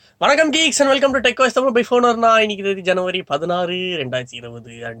வணக்கம் Geeks and welcome to tech voice Tamil by ஃபோனர்னா. இன்னைக்கு ஜனவரி 16,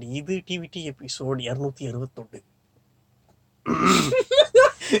 2020 and இது டிவிடி எபிசோட் 261.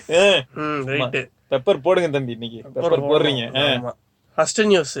 ரைட்டு, பெப்பர் போடுங்க தம்பி. இன்னைக்கு பெப்பர் போடுறீங்க. ஃபர்ஸ்ட்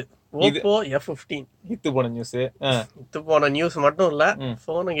நியூஸ் OPPO F15 இத்து போன நியூஸ் மட்டும் இல்ல,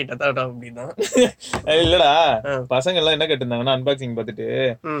 போன கிட்ட தாடா அப்படின்னா இல்லடா. பசங்க எல்லாம் என்ன கேட்டிருந்தாங்கன்னா அன்பாக்சிங் பார்த்துட்டு,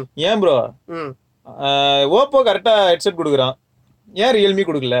 ஏன் ப்ரோ ஓப்போ கரெக்டா ஹெட்செட் கொடுக்குறான், ஏன் ரியல்மி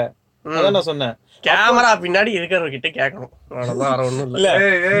கொடுக்கல? அதான் நான் சொன்னேன், கேமரா பின்னாடி இருக்கிறவர்கிட்ட கேட்கணும்.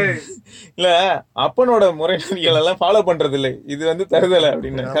 இல்ல அப்பனோட முறைகள் எல்லாம் ஃபாலோ பண்றது இல்ல, இது வந்து தருதல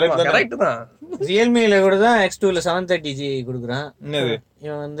அப்படின்னு. கரெக்ட் தான். ரியல்மில கூட தான் X2ல 730G குடுக்குறான். என்னது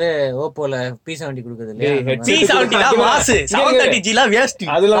இவன் வந்து ஓப்போல P70 குடுக்குது இல்லையா? P70 தான் மாஸ், 730G ல வேஸ்ட்.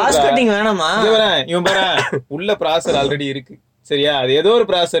 அதெல்லாம் காஸ்ட் கட்டிங் வேணாமா? இவன் பாரு, உள்ள ப்ராசஸர் ஆல்ரெடி இருக்கு சரியா? அது ஏதோ ஒரு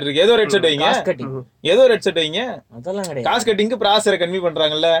ப்ராசஸர் இருக்கு, ஏதோ ஒரு ஹெட்செட் வைங்க, ஏதோ ஒரு ஹெட்செட் வைங்க. அதெல்லாம் கிடையாது. காஸ்ட் கட்டிங்க்கு ப்ராசஸரை கம்மி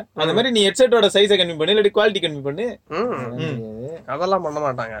பண்றாங்கல்ல, அந்த மாதிரி நீ ஹெட்செட்டோட சைஸை கம்மி பண்ணு, இல்ல குவாலிட்டி கம்மி பண்ணு. அதெல்லாம் பண்ண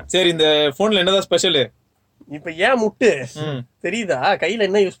மாட்டாங்க. சரி, இந்த போன்ல என்னதான் ஸ்பெஷல்? இப்ப ஏன் முட்டு தெரியுதா? கையில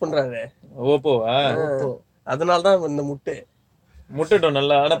என்ன யூஸ் பண்றாரு? ஓப்போவா? அதனாலதான் இந்த முட்டு முட்டட்டும்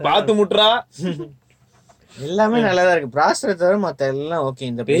நல்லா. ஆனா பாத்து முட்டுறா. எல்லாமே நல்லதா இருக்கு. ப்ராசஸர் தவிர மத்த எல்லாம் ஓகே.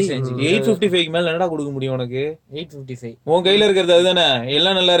 இந்த பிரைஸ் ரேஞ்ச் 855 மேல என்னடா கொடுக்க முடியும் உனக்கு? 855 உன் கையில இருக்கிறது அதுதானே,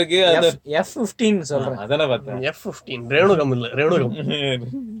 எல்லாம் நல்லா இருக்கு. F15 சொல்றேன். அதானே பார்த்தேன். F15 ரேணுகம் இல்ல, ரேணுகம்.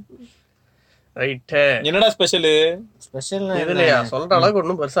 ரைட். என்னடா ஸ்பெஷல்? ஸ்பெஷல்னா இதுலயா சொல்ற அளவுக்கு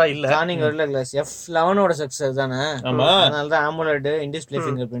ஒண்ணும் பெருசா இல்ல. ஸ்கானிங் வரல. கிளாஸ் F11 ஓட சக்சஸ் தானே. அதனால தான் AMOLED இன் display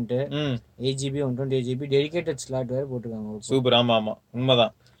finger print 8GB 128GB dedicated slot வேற போட்டுருக்காங்க. சூப்பர். ஆமா ஆமா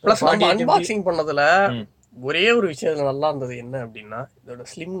உண்மைதான். பிளஸ் நம்ம அன்பாக்சிங் பண்ணதுல ஒரே ஒரு விஷயம் நல்லா இருந்தது என்ன அப்படின்னா இதோட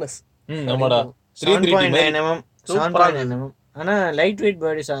ஸ்லிம்னஸ். ஆமாடா, 3.9mm 7.9mm. ஆனா லைட் வெயிட்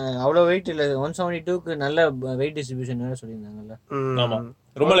பாடி, அவ்வளவு வெயிட் இல்ல. 172க்கு நல்ல வெயிட் டிஸ்ட்ரிபியூஷன் வேற சொல்லிருந்தாங்கல்ல. ஆமா,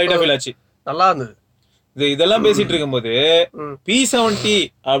 ரொம்ப லைட்டா ஃபீல் ஆச்சு, நல்லா இருந்தது. இதெல்லாம் பேசிட்டு இருக்கும்போது P70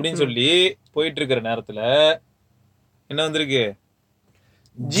 அப்படின்னு சொல்லி போயிட்டு இருக்கிற நேரத்துல என்ன வந்திருக்கு?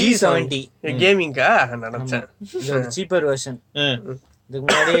 G70 கேமிங்கா நினைச்சேன். இதோட சீப்பர் வெர்ஷன். இதுக்கு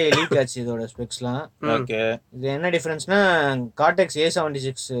முன்னாடி லீக் ஆச்சு இதோட ஸ்பெக்ஸ்லாம். ஓகே, இது என்ன டிஃபரன்ஸ்னா கார்டெக்ஸ்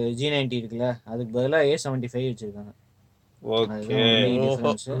A76 G90 இருக்குல்ல, அதுக்கு பதிலா A75 வச்சிருக்காங்க. ஓகே,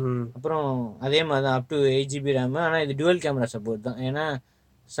 அப்புறம் அதே மாதிரி தான் அப் டு 8GB RAM. ஆனா இது டுவல் கேமரா சப்போர்ட் தான். ஏன்னா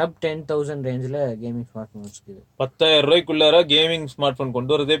சப் 10,000 ரேஞ்சில் கேமிங் ஸ்மார்ட் போன் இருக்குது. 10,000 ரூபாய்க்குள்ளார கேமிங் ஸ்மார்ட் போன்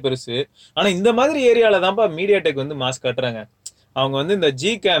கொண்டு வரதே பெருசு. ஆனா இந்த மாதிரி ஏரியால தான்ப்பா மீடியாடெக் வந்து மாஸ் காட்டுறாங்க. அவங்க வந்து இந்த ஜி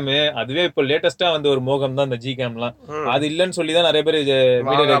கேம், அதுவே இப்போ லேட்டஸ்டா வந்து ஒரு மோகம் தான் இந்த ஜி கேம்லாம். அது இல்லன்னு சொல்லிதான் நிறைய பேர்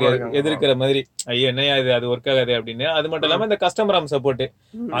மீடியாடெக் எதிர்க்கிற மாதிரி, ஐயோ என்னையா இது, அது ஒர்க் ஆகாது அப்படின்னு. அது மட்டும் இல்லாம இந்த கஸ்டமர் ஆம் சப்போர்ட்,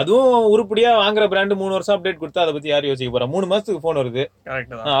 அதுவும் உருப்படியா வாங்குற பிராண்ட் 3 வருஷம் அப்டேட் கொடுத்தா அதை பத்தி யாரும் யோசிக்க போறா? 3 மாசத்துக்கு போன் வருது,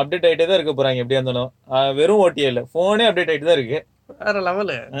 அப்டேட் ஆயிட்டே தான் இருக்க போறாங்க. எப்படியா இருந்தாலும் வெறும் ஓட்டியே இல்ல, போனே அப்டேட் ஆயிட்டு தான் இருக்கு. வேற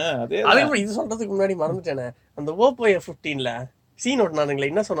லெவலு. இது சொல்றதுக்கு முன்னாடி மறந்துட்டேனே, அந்த OPPO F15ல சீன்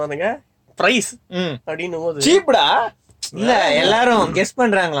ஓட்டுனானுங்களே, என்ன சொன்னானுங்க பிரைஸ் அப்படின்னும் போது சீப்டா இல்ல, எல்லாரும் கெஸ்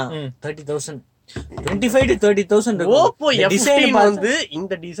பண்றாங்களாம் 30,000, 25 to 30,000. OPPO F15 வந்து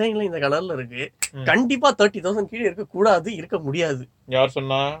இந்த டிசைன்ல இந்த கலர்ல இருக்கு. கண்டிப்பா 30,000 கீழே இருக்க கூடாது, இருக்க முடியாது. யார்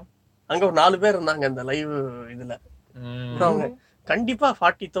சொன்னா? அங்க ஒரு 4 பேர் இருந்தாங்க அந்த லைவ் இதுல. அவங்க கண்டிப்பா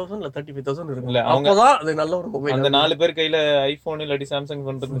 40,000 இல்ல 35,000 இருக்குல்ல. அப்பதான் அது நல்ல ஒரு மொபைல். அந்த 4 பேர் கையில ஐபோன் இல்லாட்டி சாம்சங்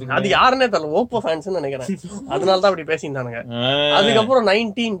பண்றது, அது யாருன்னே தெரியல. OPPO ஃபேன்ஸ் நினைக்கிறேன், அதனாலதான் அப்படி பேசியிருந்தானுங்க. அதுக்கப்புறம்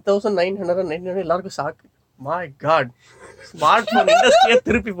 19,999 எல்லாருக்கும் shock. My God, smart phone இண்டஸ்ட்ரியே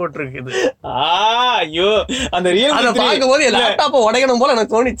திருப்பி போட்டுருக்குது. ஐயோ, அந்த ரியல்மி பாக்கும்போது லேப்டாப் உடைக்கணும் போல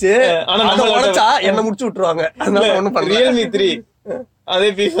எனக்கு தோணுச்சு. ஆனா நம்ம உடைச்சா என்ன முடிச்சு விட்டுருவாங்க. அதனால ஒண்ணும் பண்ணல. ரியல்மி 3 அதே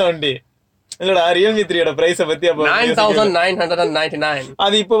P70 இல்லடா, ரியல்மி 3 ஓட பிரைஸ பத்தி அப்ப 9,999.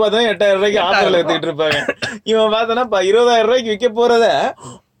 அது இப்ப பார்த்தா 8,000 ரூபாய்க்கு ஆஃபர்ல எடுத்துட்டு இருப்பாங்க. இவன் பார்த்தனா 20,000 ரூபாய்க்கு விற்க போறத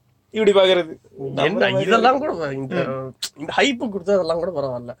இப்படி பாக்குறது. இதெல்லாம் கூட இந்த ஹைப் கொடுத்ததெல்லாம் கூட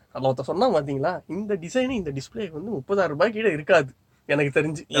பரவாயில்ல. அதுல ஒருத்த சொன்னா பாத்தீங்களா, இந்த டிசைன் இந்த டிஸ்பிளே வந்து 30,000 ரூபாய் கீழே இருக்காது எனக்கு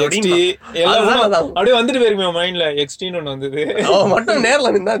தெரிஞ்சு. அப்படியே வந்துட்டு போயிருமே மைண்ட்ல. XT ஒண்ணு வந்தது, அவன் மட்டும்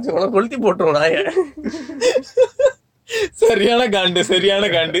நேர்ல நின்னாச்சு கொளுத்தி போட்டுருவோம் நாய. சரியான காண்டு, சரியான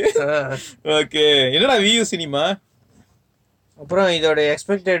காண்டு. ஓகே, என்னடா வியூ சினிமா. அப்புறம் இதோட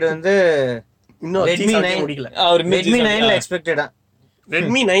எக்ஸ்பெக்டட் வந்து இன்னும் Redmi 9 முடியல. Redmi 9ல எக்ஸ்பெக்டடா.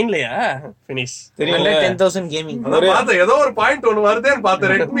 Redmi 9லயா ஃபினிஷ் தெரியல. 10,000 கேமிங் பாத்த ஏதோ ஒரு பாயிண்ட் ஒன்னு வருதேன்னு பாத்த.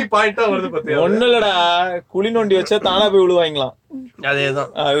 Redmi பாயிண்டா வருது பத்தியா? ஒண்ணு இல்லடா, குழி நோண்டி வச்சா தானா போய் விழுவாங்களாம்.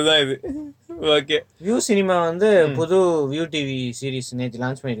 அதுதான் இது. ஓகே, வியூ சினிமா வந்து புது வியூ டிவி சீரிஸ் நேத்து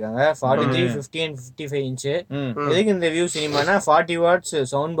லான்ச் பண்ணிருக்காங்க. 43, 50 and 55 இன்ச். எதுக்கு இந்த வியூ சினிமானா 40 watts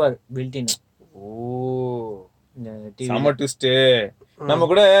sound bar built in. ஓ, இந்த டிவி சம ட்விஸ்ட். நம்ம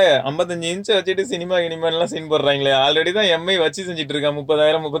கூட 55 இன்ச் வச்சுட்டு சினிமா எல்லாம் சீன் போடுறாங்களே. ஆல்ரெடி தான் எம்ஐ வச்சு செஞ்சுட்டு இருக்கான்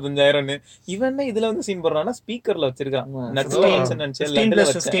 30,000 35,000. இவன் இதுல வந்து சீன் போடுறான்னா ஸ்பீக்கர்ல வச்சிருக்கான்.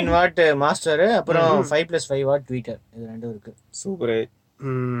 15 வாட் மாஸ்டர், அப்புறம் 5+5 வாட் ட்வீட்டர், இது ரெண்டும் இருக்கு. சூப்பர்.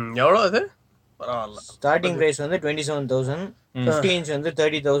 எவ்வளவு அது? பரவாயில்ல. ஸ்டார்டிங் பிரைஸ் வந்து 27,000, 50 இன்ச் வந்து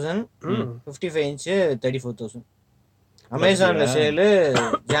 30,000, 55 இன்ச் 34,000. அமேசான்ல சேல்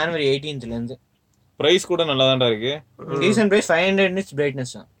ஜனவரி 18th இருந்து. பிரைஸ் கூட நல்லா தான்டா இருக்கு. ரீசன்ட் பிரைஸ் 500 nits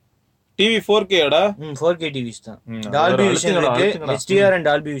பிரைட்னஸ் தான். டிவி 4K டா? 4K டிவிஸ் தான். டால்பி விஷன் இருக்கு, HDR அண்ட்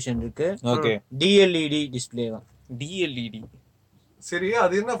டால்பி விஷன் இருக்கு. ஓகே. DLED டிஸ்ப்ளேவா? DLED. சரி,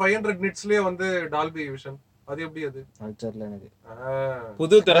 அது என்ன 500 nitsலயே வந்து டால்பி விஷன்? அது எப்படி அது? அது தெரியல எனக்கு.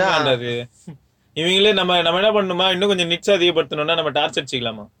 புது திறமைடா அது. இவங்களே நம்ம என்ன பண்ணணுமா, இன்னும் கொஞ்சம் நிட்ஸ் அதிகப்படுத்தணும்னா நம்ம டார்ச்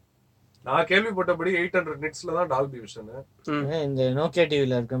அடிச்சிக்கலாமா? நான் கேள்விப்பட்டபடி 800 nitsல தான் டால்பி விஷன். இந்த நோக்கியா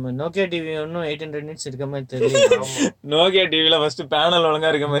டிவில இருக்க மாதிரி, நோக்கியா டிவி ஒன்னும் 800 nits இருக்க மாதிரி தெரியல. நோக்கியா டிவில ஃபர்ஸ்ட் பேனல்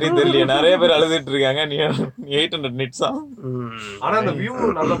ஒழுங்கா இருக்க மாதிரி தெரியல. நிறைய பேர் அழுதுட்டு இருக்காங்க. நீ 800 nits. ஆனா அந்த வியூ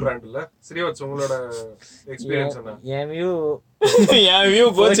நல்ல பிராண்ட் இல்ல? சரி, வச்சு உங்களோட எக்ஸ்பீரியன்ஸ் என்ன? என் வியூ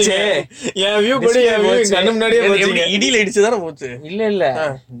போச்சு. என் வியூ கூட என் வியூ கண்ணு முன்னாடியே போச்சு. இடியில இடிச்சுதானே போச்சு. இல்ல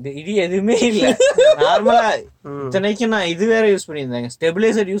இடி எதுவுமே இல்ல. நார்மலா இத்தனைக்கு நான் இது வேற யூஸ் பண்ணியிருந்தேன்.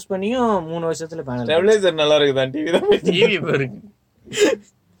 ஸ்டெபிலைசர் யூஸ் பண்ணியும் 3 வருஷத்துல பேனல். ஸ்டெபிலைசர் நல்லா இருக்குதான். டிவி பாருங்க.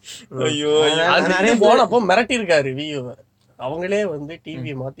 ஐயோ, நிறைய போனப்போ மிரட்டி இருக்காரு வியூ. அவங்களே வந்து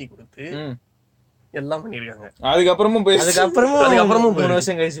டிவியை மாத்தி கொடுத்து எல்லாம் பண்ணிருக்காங்க. அதுக்கப்புறமும் 3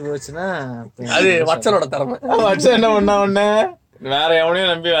 வருஷம் கழிச்சு போச்சுன்னா அது வச்சனோட திறமை. வச்ச என்ன பண்ணா உடனே வேற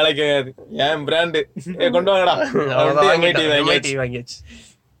எவனையும் நம்பி வேலை கேட்காது. என் பிராண்டு கொண்டு வாங்கடா. வாங்கியாச்சு.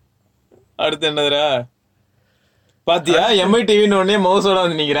 அடுத்து என்னதுரா பாத்தியா? எம்ஐ டிவின்னு உடனே மவுஸோட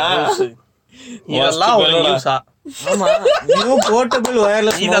வந்து நிக்கிறான். இதெல்லாம் ஒரு நியூஸா? ஆமா, நியூ போர்ட்டபிள்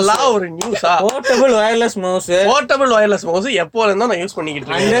வயர்லெஸ். இதெல்லாம் ஒரு நியூஸா? போர்ட்டபிள் வயர்லெஸ் மவுஸ் எப்போ இருந்தா நான் யூஸ் பண்ணிக்கிட்டு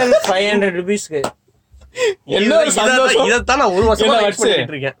இருக்கேன். under 500 rupeesக்கு. இதத்தான் நான் ஒரு வருஷமா யூஸ்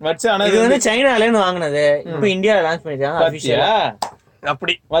பண்ணிட்டு இருக்கேன். இது வந்து சைனால இருந்து வாங்குனது, இப்போ இந்தியால லான்ச் பண்ணிருக்காங்க ஆபீஷியலா.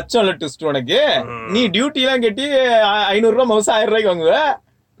 அப்படி வச்சோம்ல ட்விஸ்ட் உனக்கு. நீ டியூட்டி எல்லாம் கட்டி 500 ரூபாய் மவுஸ் 1000 ரூபாய்க்கு வாங்குவ.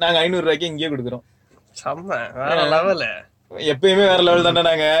 நாங்க 500 ரூபாய்க்கு இங்கேயே கொடுக்குறோம். செம்ம, வேற லெவல். எப்பயுமே வேற லெவல் தானே.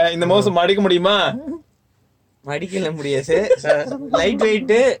 நாங்க இந்த மவுஸ் மடிக்க முடியுமா? மடிக்கல முடியாது. Light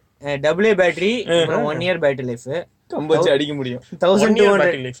weight, AA battery, 1 year battery life. கம்பச்சு அடிக்க முடியும்.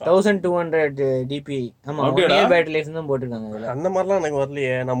 1200 DPI. ஆமா, 1 year பேட்டரி லைஃப் தான் போட்டுருக்காங்க அதுல. அந்த மாதிரிலாம் எனக்கு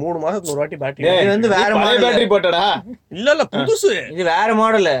வரலையே. நான் 3 மாசத்துக்கு ஒரு வாட்டி பேட்டரி. இது வந்து வேற மாடல் பேட்டரி போட்டடா. இல்ல புதுசு. இது வேற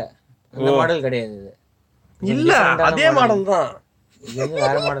மாடல். அந்த மாடல் கிடையாது இது. இல்ல, அதே மாடல் தான். இது வந்து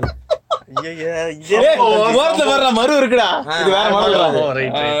வேற மாடல். இதே ஓரத்துல வர்ற மறு இருக்குடா. இது வேற மாடல்.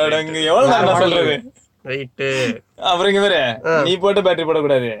 அடங்க எவ்வளவு நேரம் சொல்றது. ரைட். அப்புறம் இங்க வேற நீ போட்ட பேட்டரி போட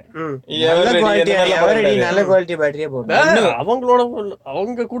கூடாது. நல்ல குவாலிட்டி பேட்டரியே போடு. அவங்களோட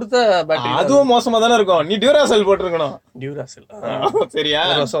அவங்க கொடுத்த பேட்டரி அதுவும் மோசமா தானே இருக்கும். நீ டியூராசெல் போட்டுருக்கணும். டியூராசெல் சரியா?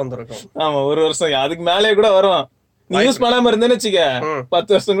 1 வருஷம் வந்திருக்கும். ஆமா, 1 வருஷம். அதுக்கு மேலே கூட வரும். நீ யூஸ் பண்ணாம இருந்தேன்னு வச்சுக்க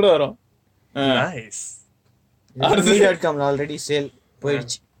 10 வருஷம் கூட வரும். நைஸ். MediaTek ஆல்ரெடி சேல்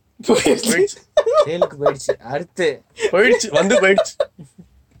போயிடுச்சு. சேலுக்கு போயிடுச்சு. அடுத்து போயிடுச்சு.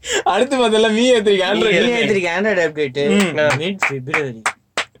 அடுத்து முதல்ல ஆண்ட்ராய்டு அப்டேட் மிட் பிப்ரவரி.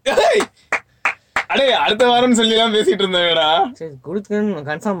 அடே அடுத்த வாரம் சொல்லி எல்லாம் பேசிட்டு இருந்தாங்கடா. சரி, குடுத்துன்னு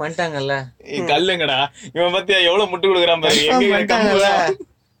கன்ஃபார்ம் பண்ணிட்டாங்கல்ல. கல்லுங்கடா இவன் பத்தியா எவ்வளவு முட்டு கொடுக்குறான் பாரு.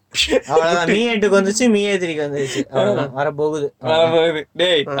 அவ்வளவுதான். Mi 8க்கு வந்துச்சு, Mi 3க்கு வந்துச்சு. அவ்வளவுதான், வரப்போகுது.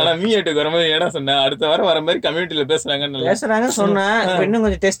 டேய், ஆனா Mi 8க்கு வரும்போது என்ன சொன்ன? அடுத்த வாரம் வர மாதிரி கம்யூனிட்டில பேசுறாங்க சொன்னேன். இப்ப இன்னும்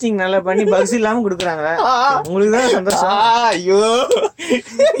கொஞ்சம் டெஸ்டிங் நல்லா பண்ணி பக்ஸ் இல்லாம குடுக்குறாங்க. உங்களுக்கு தான் சந்தோஷம். ஐயோ,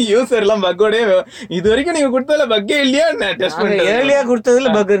 யூசர் எல்லாம் பக்கோடே இது வரைக்கும் நீங்க கொடுத்ததுல பக்கே இல்லையா? டெஸ்ட் பண்ணி ஏர்லியா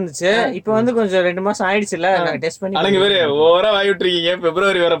கொடுத்ததுல பக் இருந்துச்சு. இப்ப வந்து கொஞ்சம் 2 மாசம் ஆயிடுச்சுல, நாங்க டெஸ்ட் பண்ணி. அங்க வேற ஓவரா வாய் விட்டுருக்கீங்க.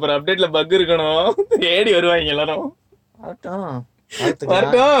 பிப்ரவரி வர போற அப்டேட்ல பக் இருக்கணும். ஏடி வருவாங்க எல்லாரும்.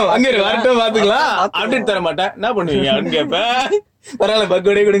 வரட்டும் பாத்துக்கலாம். அப்டேட் தர மாட்டேன். என்ன பண்ணுவீங்க அப்படின்னு கேப்பேன். பரவாயில்ல,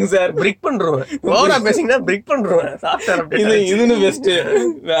 பக்கோடே கொடுங்க சார். பிரிக் பண்றோம். ஓவரா பேசிங்கன்னா பிரிக் பண்றோம். சாஃப்ட்வேர் அப்டேட் இதுன்னு பெஸ்ட்.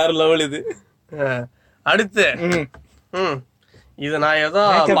 வேற லெவல் இது. அடுத்து இது நான் ஏதோ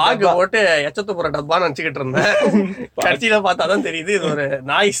பாக்கு போட்டு எச்சத்து போற டப்பான்னு நினைச்சுக்கிட்டு இருந்தேன். கட்சியில பார்த்தாதான் தெரியுது இது ஒரு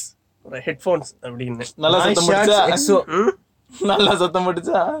நாய்ஸ், ஒரு ஹெட்போன்ஸ் அப்படின்னு. நல்லா சத்தம் போட்டுச்சா? நல்லா சத்தம்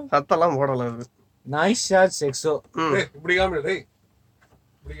போட்டுச்சா? சத்தம்லாம் போடல. அது நாய்ஸ் ஷாட்ஸ் எக்ஸோ. இப்படி காமிடு டேய்.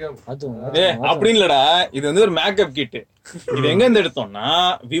 அப்படின்னு இல்லடா, இது வந்து ஒரு மேக்கப் கிட். இது எங்க இருந்து எடுத்தோம்னா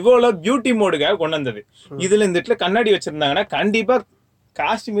விவோல பியூட்டி மோடுக்காக கொண்டு வந்தது. இதுல இந்த இடத்துல கண்ணாடி வச்சிருந்தாங்கன்னா கண்டிப்பா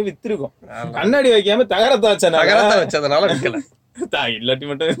காஸ்டியூமே வித்திருக்கும். கண்ணாடி வைக்காம தகரத்தை வச்சதுனால விக்கல. இல்லாட்டி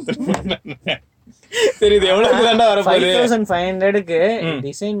மட்டும். சரி, இது எவ்வளவு தாண்டா வரப்போகுது? 5500க்கு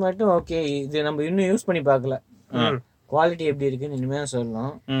டிசைன் மட்டும் ஓகே. இது நம்ம இன்னும் யூஸ் பண்ணி பார்க்கல. குவாலிட்டி எப்படி இருக்குன்னு இனிமே தான்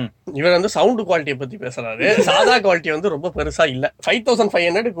சொல்லணும். இவர் வந்து சவுண்ட் குவாலிட்டியை பத்தி பேசுறாரு. சாதா குவாலிட்டி வந்து ரொம்ப பெருசா இல்ல.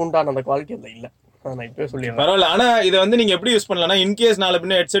 5500க்கு உண்டான அந்த குவாலிட்டி அதுல இல்ல. நான் இப்பவே சொல்லிடுறேன். பரவாயில்ல. ஆனா இதை வந்து நீங்க எப்படி யூஸ் பண்ணலாம்னா, இன்கேஸ் நாளை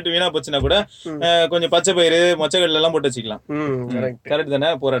பின்ன ஹெட்செட் வீணா போச்சுன்னா கூட கொஞ்சம் பச்சை பயிறு மொச்சக்கடல எல்லாம் போட்டு வச்சுக்கலாம். கரெக்ட்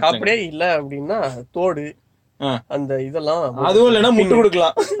தானே? போற அப்படியே இல்ல அப்படின்னா தோடு அந்த இதெல்லாம் அதுவும் இல்லைன்னா முட்டு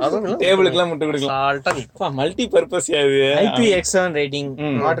கொடுக்கலாம். டேபிளுக்கு எல்லாம் முட்டு கொடுக்கலாம். Multi purpose. IPX7 rating,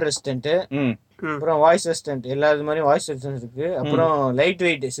 water resistant, அப்புறம் வாய்ஸ் ரெசிஸ்டன்ட், எல்லா இது மாதிரி வாய்ஸ் ரெசிஸ்டன்ட் இருக்கு. அப்புறம் லைட்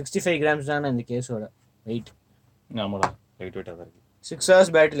வெயிட் 65 கிராம்ஸ் தானே இந்த கேஸோட வெயிட். ஆமாடா, லைட் வெயிட்டா தான் இருக்கு. 6 hours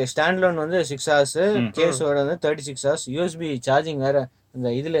பேட்டரி. ஸ்டாண்ட் லோன் வந்து 6 hours, கேஸோட வந்து 36 hours. USB சார்ஜிங் வேற அந்த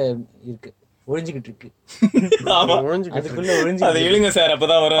இதுல இருக்கு, ஒளிஞ்சுக்கிட்டு இருக்கு. அதுக்குள்ள ஒளிஞ்சு அதை இழுங்க சார்,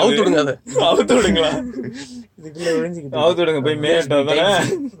 அப்பதான் வரும். அவுத்து விடுங்க, அதை அவுத்து விடுங்களா. இதுக்குள்ள ஒளிஞ்சுக்கிட்டு அவுத்து விடுங்க, போய்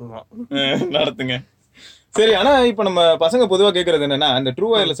நடத்துங்க. சரி. ஆனா இப்ப நம்ம பசங்க பொதுவா கேக்குறது என்னன்னா, அந்த ட்ரூ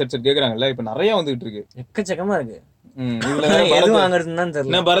வயர்லெஸ் ஹெட்செட் கேக்குறாங்கல்ல, இப்ப நிறைய வந்துட்டு இருக்கு, எக்கச்சக்கமா இருக்கு. எது வாங்குறதுன்னு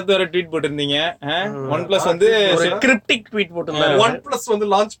தெரியல. பரத் வேற ட்வீட் போட்டிருந்தீங்க, OnePlus வந்து ஒரு கிரிப்டிக் ட்வீட் போட்டிருந்தாரு. OnePlus வந்து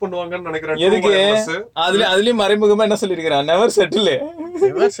லான்ச் பண்ணுவாங்கன்னு நினைக்கிறேன். எதுக்கு? அதுலயும் மறைமுகமா என்ன சொல்லிருக்கான், நெவர் செட்டில்.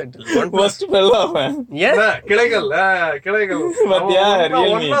 ஃபர்ஸ்ட் பெல்லாம் கிளைகள் பாத்தியா?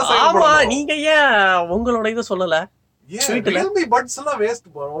 ரியல்மி. ஆமா, நீங்க ஏன் உங்களோட இத சொல்லல? Realme buds எல்லாம் waste.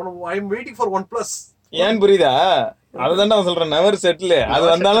 I am waiting for OnePlus. ஏன் புரியுதா? அதுதான் நான் சொல்றேன், நெவர் செட்டில். அது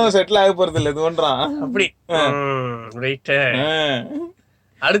வந்தாலும் செட்டில் ஆக போறது இல்ல, இது பண்றான் அப்படி. ரைட்.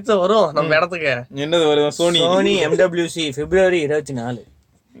 அடுத்து வரும் நம்ம இடத்துக்கு. என்னது வரும்? Sony MWC February 24.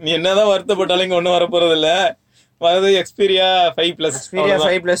 நீ என்னதான் வருத்தப்பட்டாலும் இங்க ஒண்ணும் வர போறது இல்ல. வரது Xperia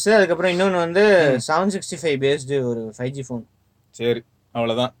 5+. அதுக்கப்புறம் இன்னொன்னு வந்து 765 பேஸ்டு ஒரு 5G போன். சரி,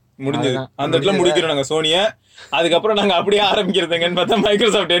 அவ்வளவுதான், முடிஞ்சது. அந்த இடத்துல முடிக்கிறோம் நாங்க சோனிய. அதுக்கப்புறம் நாங்க அப்படியே ஆரம்பிக்கிறதுங்கன்னு பார்த்தா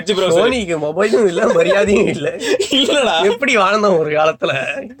மைக்ரோசாஃப்ட் எட்ஜ் ப்ரோ. சோனிக்கு மொபைலும் இல்ல, மரியாதையும் இல்ல. இல்லடா, எப்படி வாழ்ந்தோம் ஒரு காலத்துல.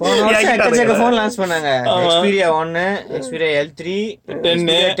 எக்கச்சக்க போன் லான்ச் பண்ணாங்க. Xperia 1, Xperia L3,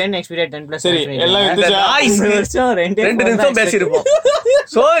 10, Xperia 10+. சரி, எல்லாம் வந்துச்சா? 2 நிமிஷம் பேசிருப்போம்.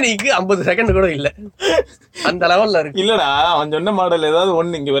 சோனிக்கு 50 செகண்ட் கூட இல்ல, அந்த லெவல்ல இருக்கு. இல்லடா, அவன் சொன்ன மாடல் ஏதாவது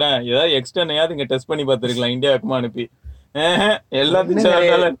ஒண்ணு இங்க வரேன், ஏதாவது எக்ஸ்டர்னையாவது இங்க டெஸ்ட் பண்ணி பார்த்திருக்கலாம், இந்தியாவுக்குமா அனுப்பி.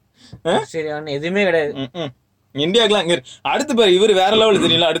 எல்லாத்தையும் எதுவுமே கிடையாது இந்தியாக்குலாம். இங்க அடுத்து பாரு, இவரு வேற லெவல்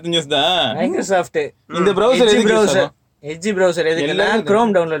தெரியல. அடுத்த நியூஸ் தான் மைக்ரோசாஃப்ட் இந்த பிரவுசர் எட்ஜ் பிரவுசர் எதுக்குன்னா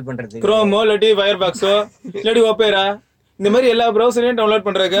குரோம் டவுன்லோட் பண்றது. குரோமோ இல்லாட்டி ஃபயர்பாக்ஸோ இல்லாட்டி ஒப்பேரா, இந்த மாதிரி எல்லா பிரவுசரையும் டவுன்லோட்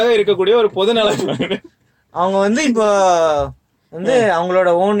பண்றதுக்காக இருக்கக்கூடிய ஒரு பொது நலம். அவங்க வந்து இப்போ வந்து அவங்களோட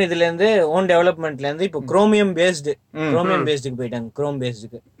ஓன் இதுல இருந்து ஓன் டெவலப்மெண்ட்ல இருந்து இப்போ குரோமியம் பேஸ்டுக்கு போயிட்டாங்க. குரோம்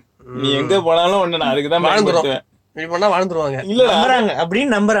பேஸ்டுக்கு நீ எங்க போனாலும் ஒண்ணு நான் அதுக்குதான் வாழ்ந்துருவேன். வாழ்ந்துருவாங்க இல்ல நம்புறாங்க,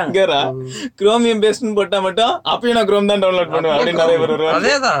 அப்படின்னு நம்புறாங்க. குரோமியம் பேஸ்ட்னு போட்டா மட்டும் அப்பயும் நான் குரோம் தான் டவுன்லோட் பண்ணுவேன் அப்படின்னு நிறைய பேர் வருவாங்க.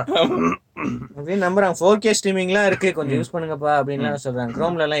 அதேதான் அப்படின்னு நம்புறாங்க. 4K ஸ்ட்ரீமிங்லாம் இருக்கு, கொஞ்சம் யூஸ் பண்ணுங்கப்பா அப்படின்னு சொல்றாங்க.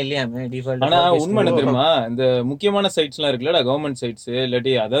 குரோம்ல எல்லாம் இல்லையாமே டிஃபால்ட். ஆனா உண்மை என்ன தெரியுமா, இந்த முக்கியமான சைட்ஸ் எல்லாம் இருக்குல்லடா, கவர்மெண்ட் சைட்ஸ்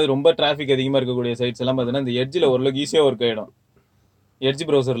இல்லாட்டி அதாவது ரொம்ப டிராபிக் அதிகமா இருக்கக்கூடிய சைட்ஸ் எல்லாம் பாத்தீங்கன்னா இந்த எட்ஜ்ல ஓரளவுக்கு ஈஸியா ஒர்க் ஆயிடும், எட்ஜ்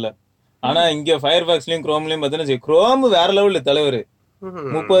ப்ரௌசர்ல. ஆனா இங்க ஃபயர்பாக்ஸ்லயும் குரோம்லயும் பாத்தீங்கன்னா குரோம் வேற லெவல்ல தலைவர்.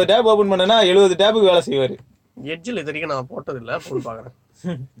 30 டேப் ஓபன் பண்ணனா 70 டேப்புக்கு வேலை செய்வாரு. எட்ஜில் இது வரைக்கும் நான் போட்டது இல்ல, போட்டு பாக்குறேன்.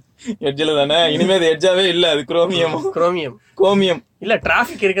 எட்ஜில் தானே, இனிமே அது எட்ஜாவே இல்ல, அது குரோமியம் இல்ல.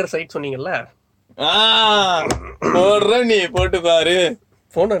 டிராபிக் இருக்கிற சைட் சொன்னீங்கல்ல, போடுற நீ போட்டு பாரு.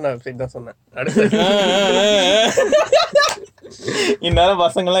 போன் வெப்சைட் தான் சொன்னேன். அடுத்து இந்நேரம்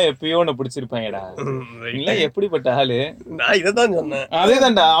பசங்க எல்லாம் எப்பயோ ஒண்ணு பிடிச்சிருப்பாங்கடா. இல்ல எப்படிப்பட்ட ஆளு, நான் இதான் சொன்னேன்.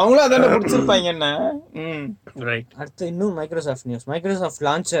 அதேதான்டா, அவங்களும் அதான்டா பிடிச்சிருப்பாங்க. என்ன அடுத்து இன்னும் Microsoft news. Microsoft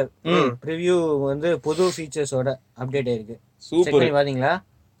launcher preview வந்து புது ஃபீச்சர்ஸோட அப்டேட் ஆயிருக்கு. சூப்பர், பாத்தீங்களா?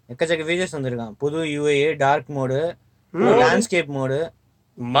 எக்கச்சக்க ஃபீச்சர்ஸ் வந்திருக்கான். புது UI, dark mode, landscape mode,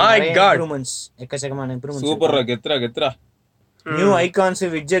 my god, improvements, எக்கச்சக்கமான இம்ப்ரூவ்மெண்ட்ஸ். சூப்பர்ரா, கெத்ரா. New icons,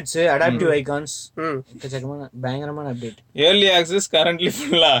 widgets, adaptive icons, எக்கச்சக்கமான பயங்கரமான அப்டேட். ஏர்லி ஆக்சஸ் கரண்ட்லி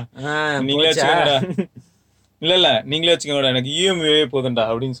ஃபுல்லா நீங்களே வச்சுக்கோங்கடா. இல்ல நீங்களே வச்சுக்கோங்கடா, எனக்கு EMU போதும்டா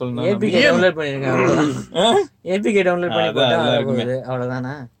அப்படின்னு சொன்னா APK டவுன்லோட் பண்ணிருக்கேன். APK டவுன்லோட் பண்ணி போட்டா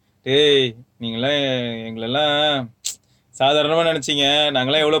அவ்வளவுதானா? டேய், நீங்களே எங்களெல்லாம் சாதாரணமா நினைச்சீங்க,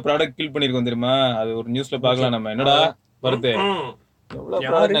 நாங்களாம் எவ்வளவு ப்ராடக்ட் கில் பண்ணிருக்கோம் தெரியுமா? அது ஒரு நியூஸ்ல பாக்கலாம் நம்ம. என்னடா வருது, எவ்வளவு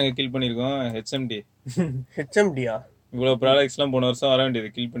ப்ராடக்ட் நாங்க கில் பண்ணிருக்கோம். HMDயா? இவ்வளவு ப்ராடக்ட்ஸ் எல்லாம் போன வருஷம் வர வேண்டியது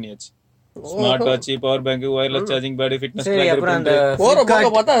கில் பண்ணியாச்சு. Smart watch, power bank, wireless charging pad, fitness tracker. அப்புறம் அந்த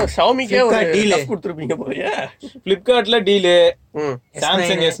பார்த்தா Xiaomi-க்கே ஒரு டீல் கொடுத்துருப்பீங்க போலயே. Flipkartல டீல்,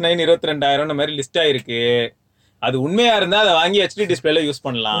 Samsung S9 22,000 இந்த மாதிரி லிஸ்ட் ஆயிருக்கு. அது உண்மையா இருந்தா அதை வாங்கி HD டிஸ்பிளேல யூஸ்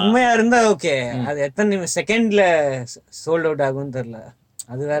பண்ணலாம். உண்மையா இருந்தா ஓகே. அது எத்தனை செகண்ட்ல சோல்ட் அவுட் ஆகும்னு தெரியல,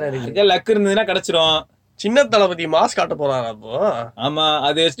 அது வேற இருக்கு. லக் இருந்ததுன்னா கிடைச்சிரும். சின்ன தளபதி மாஸ் காட்ட போறாரு அப்போ. ஆமா,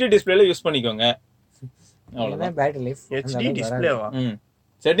 அது HD டிஸ்பிளேல யூஸ் பண்ணிக்கோங்க. அவ்வளவுதான். பேட்டரி லைஃப் HD டிஸ்பிளேவா?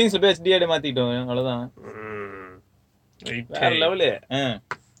 செட்டிங்ஸ்ல போய் HD மாத்திட்டோம், அவ்வளவுதான். வேற லெவலு.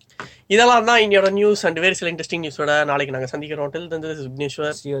 இதெல்லாம் தான் இன்னையோட நியூஸ் அண்ட் வேறு சில இன்ட்ரெஸ்டிங் நியூஸோட நாளைக்கு நாங்க சந்திக்கிறோம். Till then this is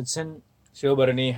Vigneshwar, Srivatsan, Sivabharani.